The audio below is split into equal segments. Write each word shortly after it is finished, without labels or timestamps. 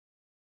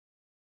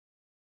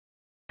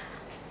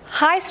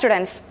Hi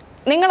students,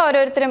 നിങ്ങൾ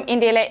ഓരോരുത്തരും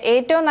ഇന്ത്യയിലെ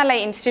ഏറ്റവും നല്ല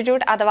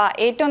ഇൻസ്റ്റിറ്റ്യൂട്ട് അഥവാ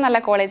ഏറ്റവും നല്ല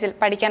കോളേജിൽ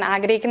പഠിക്കാൻ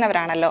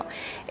ആഗ്രഹിക്കുന്നവരാണല്ലോ.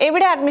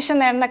 എവിടെ അഡ്മിഷൻ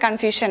നേടുന്ന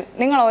കൺഫ്യൂഷൻ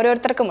നിങ്ങൾ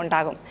ഓരോരുത്തർക്കും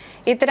ഉണ്ടാകും.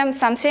 ഇത്തരം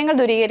സംശയങ്ങൾ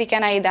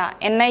ദൂരീകരിക്കാനായി ഇതാ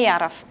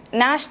NIRF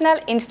national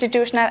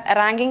institutional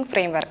ranking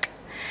framework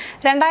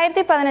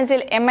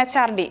 2015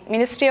 MHRD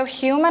ministry of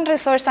human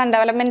resource and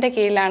development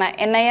കീഴിലാണ്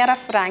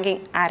NIRF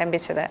റാങ്കിംഗ്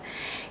ആരംഭിച്ചത്.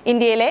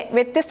 ഇന്ത്യയിലെ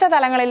വ്യത്യസ്ത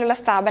തലങ്ങളിലുള്ള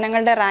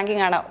സ്ഥാപനങ്ങളുടെ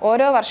റാങ്കിംഗ് ആണ്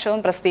ഓരോ വർഷവും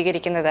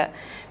പ്രസിദ്ധീകരിക്കുന്നത്.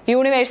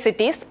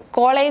 Universities,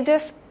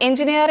 colleges,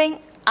 engineering,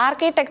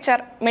 architecture,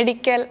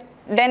 medical,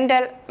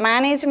 dental,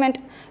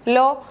 management,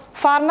 law,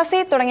 pharmacy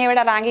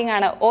തുടങ്ങിയവയുടെ റാങ്കിംഗ്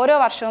ആണ് ഓരോ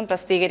വർഷവും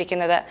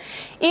പ്രസിദ്ധീകരിക്കുന്നത്.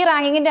 ഈ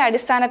റാങ്കിങ്ങിന്റെ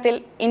അടിസ്ഥാനത്തിൽ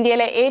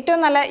ഇന്ത്യയിലെ ഏറ്റവും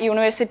നല്ല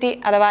യൂണിവേഴ്സിറ്റി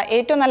അഥവാ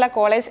ഏറ്റവും നല്ല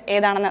കോളേജ്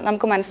ഏതാണെന്ന്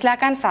നമുക്ക്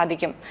മനസ്സിലാക്കാൻ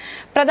സാധിക്കും.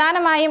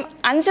 പ്രധാനമായും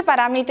 5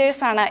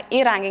 പാരാമീറ്റേഴ്സ് ആണ്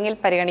ഈ റാങ്കിങ്ങിൽ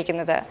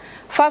പരിഗണിക്കുന്നത്.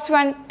 First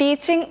one,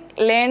 teaching,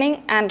 learning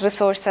and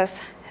resources.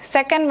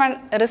 Second one,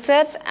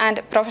 research and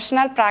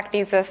professional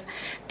practices.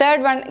 Third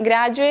one,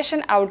 graduation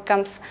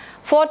outcomes.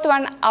 Fourth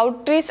one,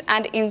 outreach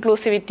and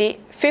inclusivity.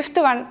 Fifth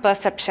one,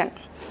 perception.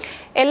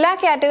 എല്ലാ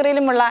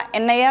കാറ്റഗറിയിലുമുള്ള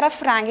NIRF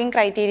റാങ്കിംഗ്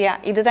ക്രൈറ്റീരിയ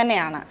ഇത്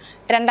തന്നെയാണ്.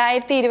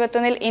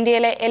 2021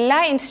 ഇന്ത്യയിലെ എല്ലാ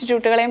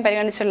ഇൻസ്റ്റിറ്റ്യൂട്ടുകളെയും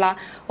പരിഗണിച്ചുള്ള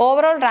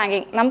ഓവറോൾ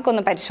റാങ്കിംഗ്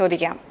നമുക്കൊന്ന്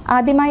പരിശോധിക്കാം.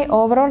 ആദ്യമായി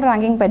ഓവറോൾ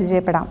റാങ്കിംഗ്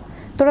പരിചയപ്പെടാം.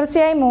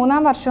 തുടർച്ചയായി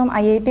 3-ാം വർഷവും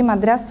IIT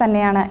മദ്രാസ്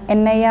തന്നെയാണ്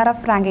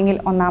NIRF റാങ്കിങ്ങിൽ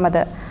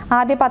ഒന്നാമത്.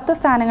 ആദ്യ 10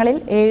 സ്ഥാനങ്ങളിൽ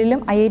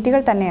 7-ലും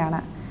IITകൾ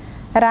തന്നെയാണ്.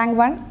 Rank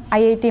 1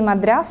 IIT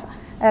Madras,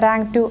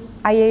 rank 2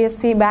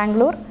 IISc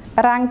Bangalore,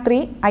 rank 3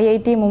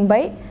 IIT Mumbai,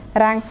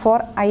 rank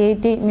 4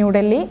 IIT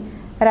New Delhi,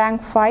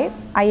 rank 5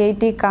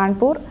 IIT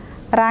Kanpur,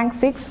 rank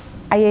 6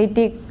 IIT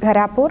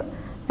ഖരാപൂർ,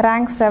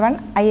 rank 7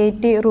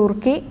 IIT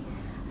Roorkee,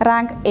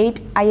 rank 8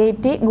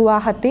 IIT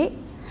Guwahati,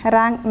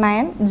 rank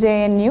 9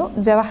 JNU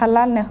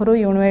Jawaharlal Nehru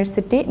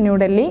university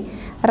New Delhi,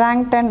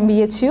 rank 10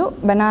 BHU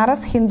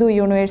Banaras Hindu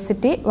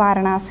university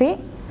Varanasi,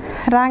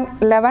 rank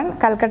 11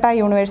 Calcutta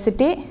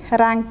university,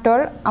 rank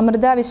 12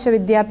 Amrita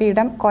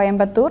Vishwavidyapeetham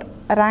Coimbatore,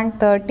 rank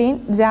 13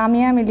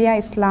 Jamia Millia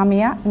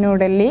Islamia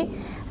New Delhi,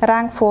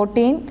 rank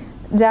 14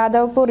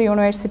 Jadavpur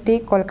university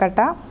Kolkata,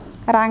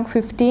 rank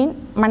 15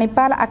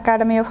 Manipal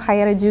academy of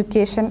higher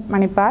education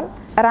Manipal,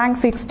 rank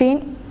 16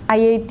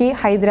 IIT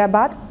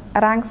Hyderabad,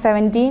 rank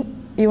 17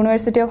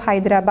 university of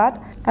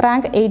Hyderabad,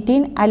 rank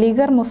 18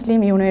 Aligarh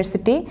Muslim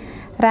university,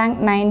 rank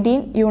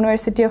 19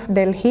 university of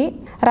Delhi,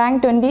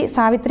 rank 20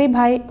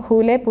 Savitribai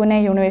ഹൂലെ Pune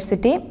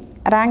university,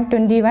 rank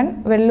 21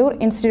 Vellore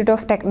institute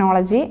of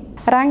technology,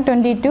 rank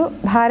 22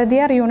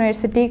 Bharathiar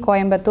university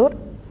Coimbatore,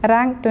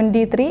 rank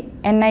 23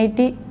 NIT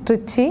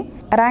Trichy,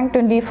 rank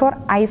 24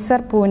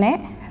 IISER Pune,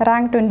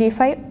 rank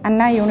 25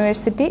 അണ്ണ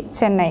university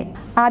Chennai.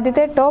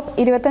 ആദ്യത്തെ top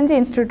 25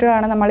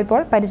 ഇൻസ്റ്റിറ്റ്യൂട്ടുകളാണ്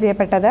നമ്മളിപ്പോൾ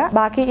പരിചയപ്പെട്ടത്.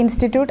 ബാക്കി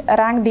institute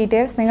rank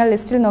details നിങ്ങൾ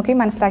ലിസ്റ്റിൽ നോക്കി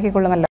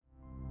മനസ്സിലാക്കിക്കൊള്ളുമല്ലോ.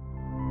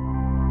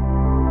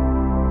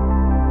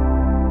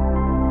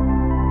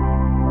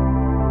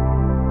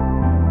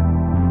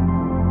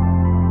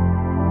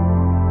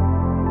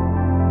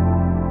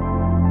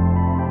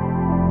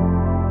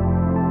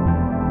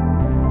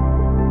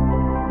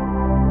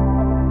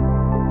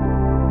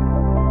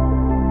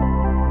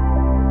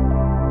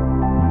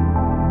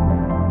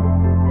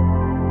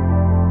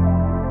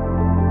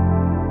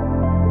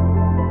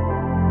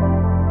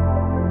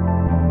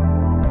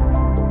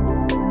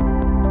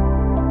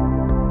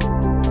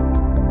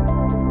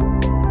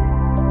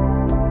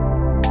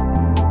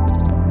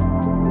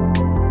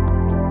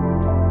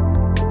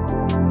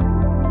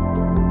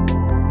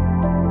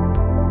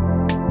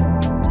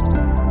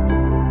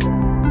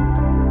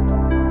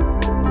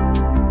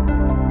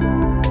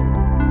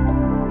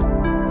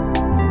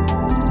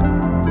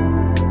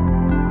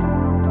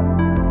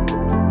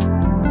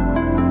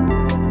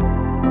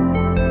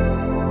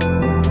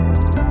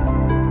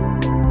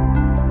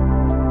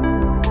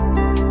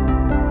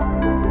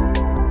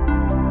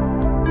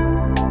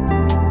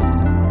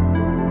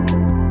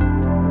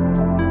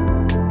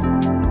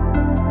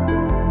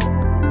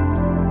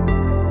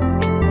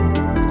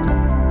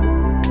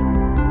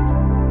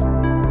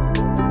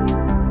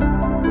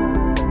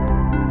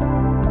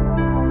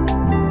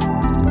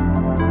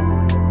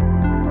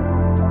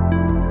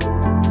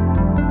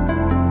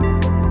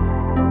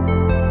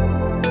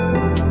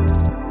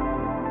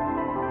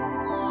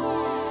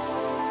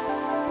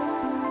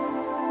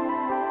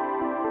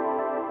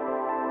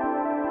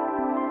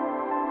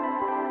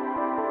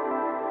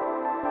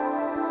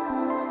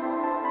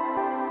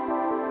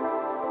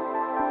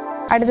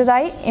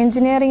 അടുത്തതായി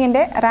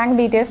എഞ്ചിനീയറിംഗിൻ്റെ rank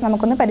details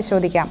നമുക്കൊന്ന്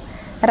പരിശോധിക്കാം.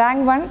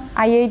 Rank 1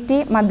 IIT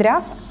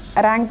Madras,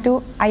 rank 2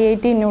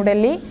 IIT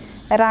New Delhi,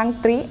 rank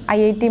 3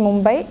 IIT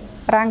Mumbai,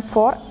 rank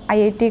 4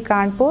 IIT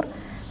Kanpur,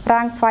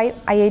 rank 5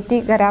 IIT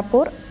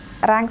ഖരാപൂർ,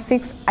 rank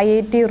 6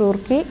 IIT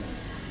Roorkee,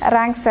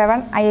 rank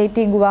 7 IIT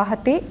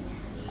Guwahati,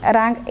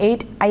 rank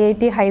 8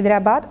 IIT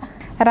Hyderabad,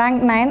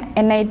 rank 9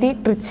 NIT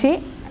Trichy,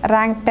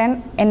 rank 10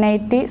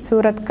 NIT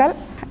Surathkal,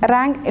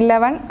 rank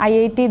 11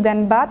 IIT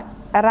Dhanbad,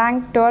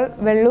 rank 12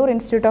 Vellore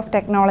institute of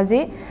technology,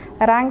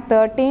 rank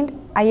 13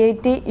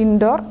 IIT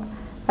indoor,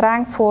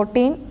 rank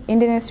 14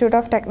 Indian institute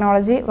of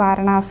technology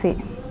Varanasi,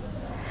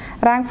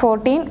 rank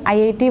 14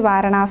 IIT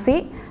Varanasi,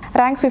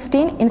 Rank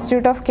 15,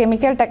 Institute of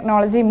Chemical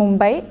Technology,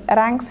 Mumbai.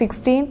 Rank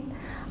 16,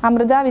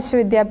 Amrita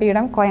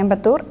Vishwavidyapeetham,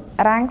 Coimbatore.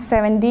 Rank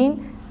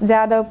 17,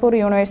 Jadavpur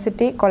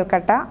University,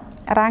 Kolkata.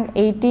 Rank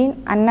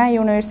 18, Anna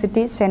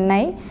University,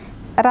 Chennai.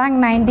 Rank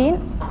 19,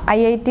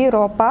 IIT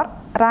Ropar.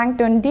 Rank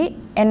 20,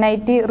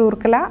 NIT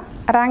Roorkela.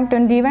 Rank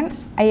 21,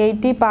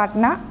 IIT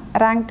Patna.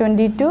 Rank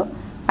 22,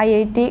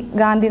 IIT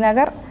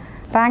Gandhinagar.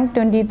 Rank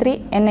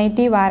 23, NIT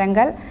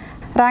Warangal.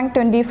 Rank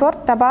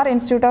 24, Tabar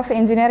Institute of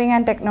Engineering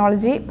and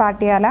Technology,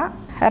 Patiala.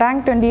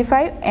 Rank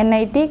 25,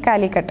 NIT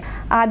Calicut.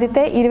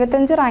 ആദ്യത്തെ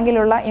 25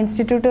 റാങ്കിലുള്ള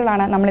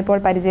ഇൻസ്റ്റിറ്റ്യൂട്ടുകളാണ്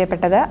നമ്മളിപ്പോൾ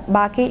പരിചയപ്പെട്ടത്.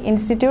 ബാക്കി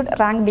institute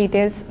rank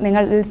details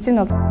നിങ്ങൾ list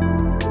നോക്കി.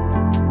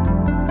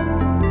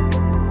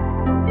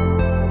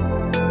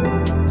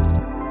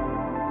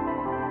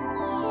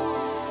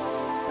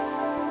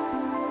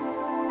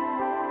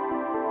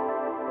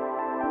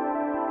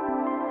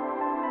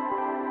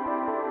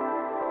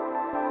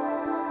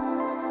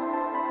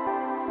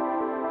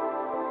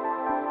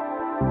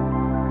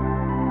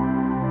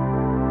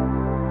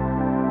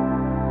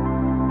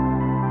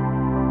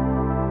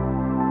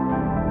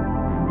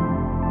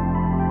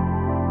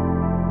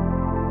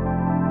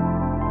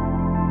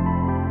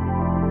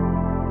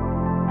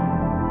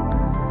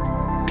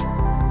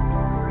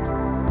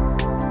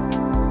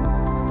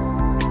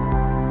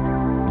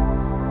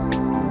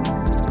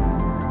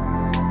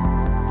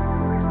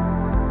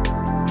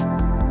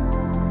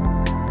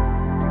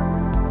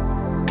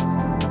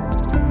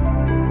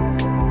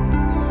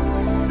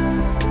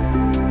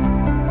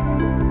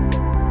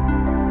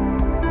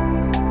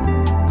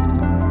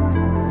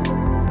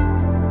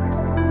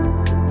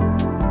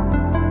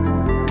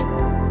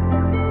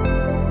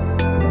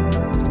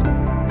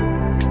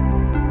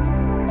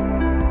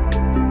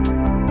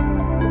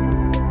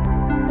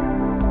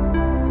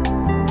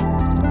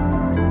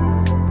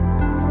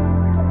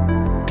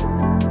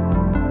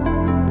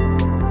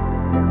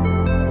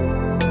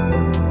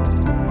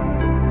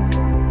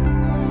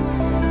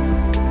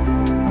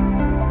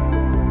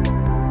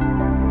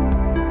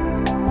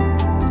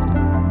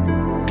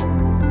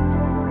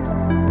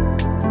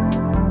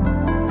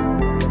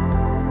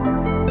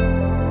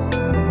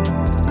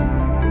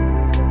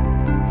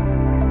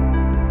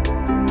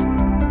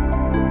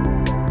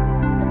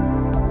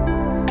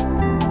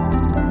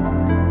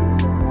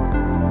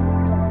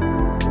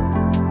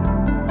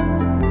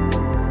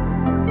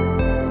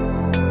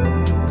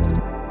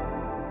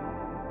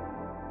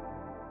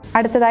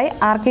 അടുത്തതായി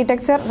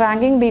architecture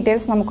ranking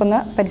details നമുക്കൊന്ന്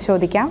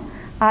പരിശോധിക്കാം.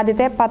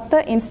 ആദ്യത്തെ 10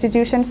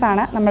 ഇൻസ്റ്റിറ്റ്യൂഷൻസ്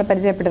ആണ് നമ്മൾ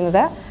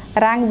പരിചയപ്പെടുന്നത്.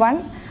 Rank 1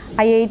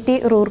 IIT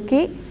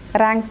Roorkee,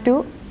 rank 2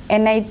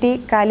 NIT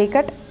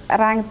Calicut,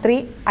 rank 3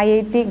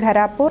 IIT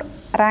ഖരാപൂർ,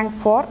 rank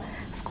 4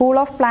 school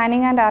of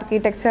planning and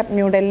architecture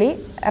New Delhi,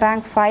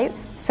 rank 5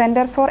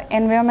 centre for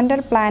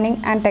environmental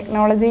planning and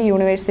technology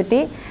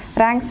university,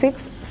 rank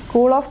 6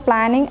 school of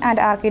planning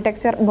and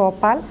architecture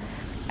Bhopal,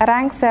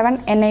 rank 7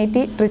 NIT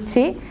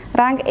Trichy,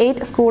 rank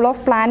 8 school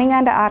of planning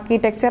and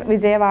architecture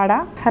Vijayawada,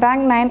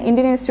 rank 9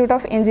 Indian institute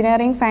of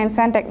engineering science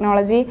and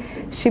technology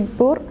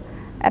ഷിബ്പൂർ,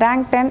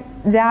 rank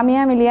 10 Jamia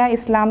Millia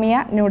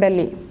Islamia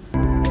New Delhi.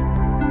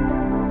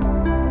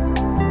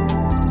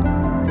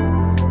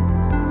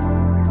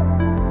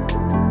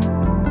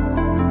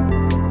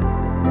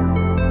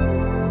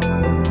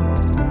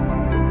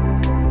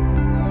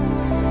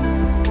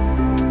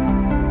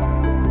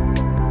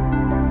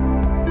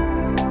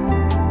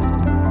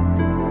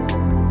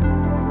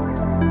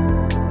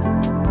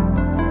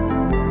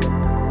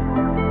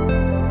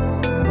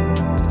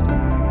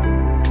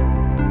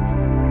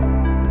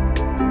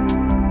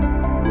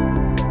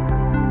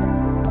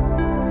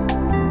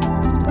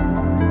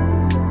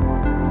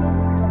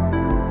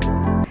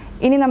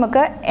 ഇനി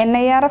നമുക്ക്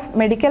NIRF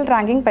medical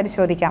ranking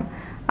പരിശോധിക്കാം.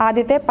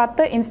 ആദ്യത്തെ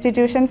 10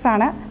 institutions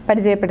ആണ്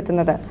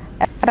പരിചയപ്പെടുത്തുന്നത്.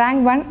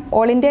 Rank 1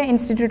 all India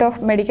institute of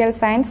medical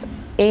science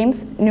AIIMS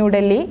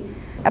New Delhi,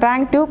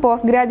 rank 2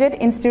 post graduate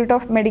institute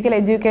of medical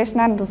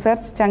education and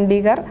research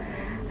Chandigarh,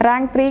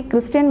 rank 3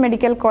 Christian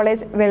medical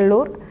college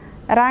Vellur,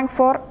 rank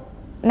 4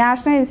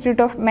 national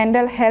institute of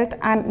mental health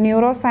and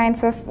neuro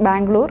sciences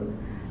Bangalore,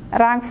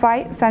 rank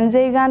 5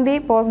 Sanjay Gandhi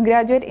post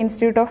graduate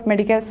institute of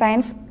medical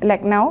science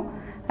Lucknow,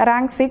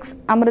 rank 6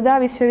 Amrita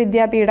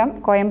Vishwavidyapeetham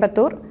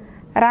Coimbatore,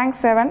 rank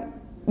 7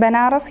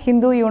 Banaras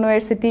Hindu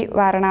university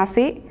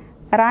Varanasi,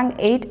 rank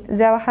 8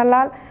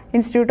 Jawaharlal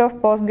institute of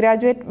post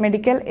graduate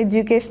medical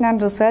education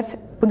and research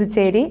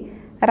Puducherry,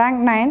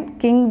 rank 9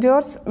 king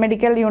George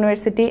medical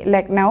university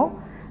Lucknow,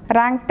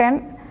 rank 10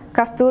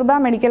 Kasturba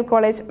medical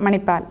college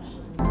Manipal.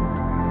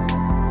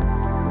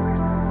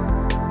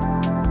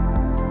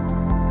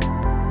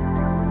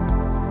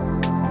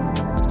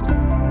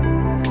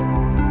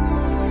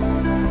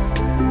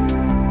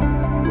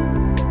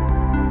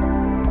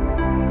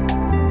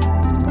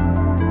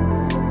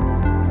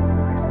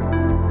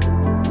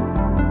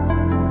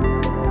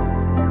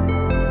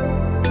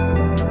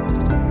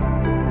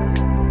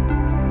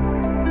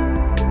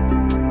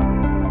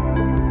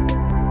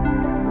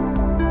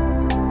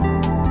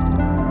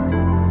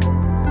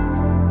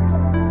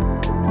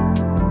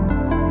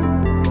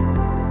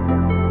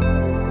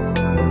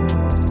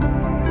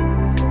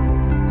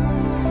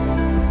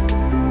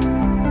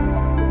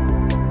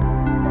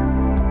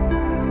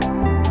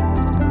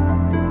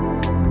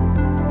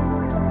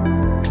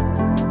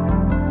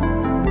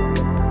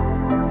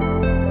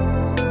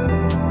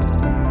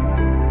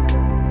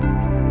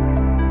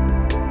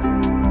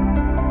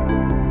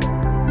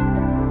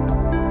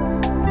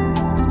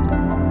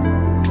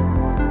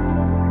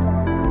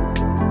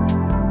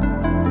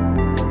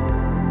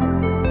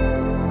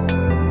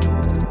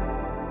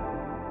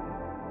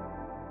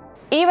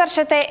 ഈ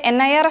വർഷത്തെ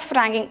NIRF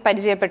ranking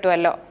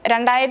പരിചയപ്പെട്ടുവല്ലോ.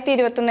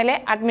 2021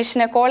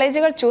 അഡ്മിഷന്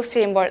കോളേജുകൾ choose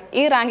ചെയ്യുമ്പോൾ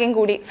ഈ ranking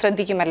കൂടി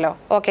ശ്രദ്ധിക്കുമല്ലോ.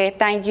 Okay,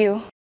 thank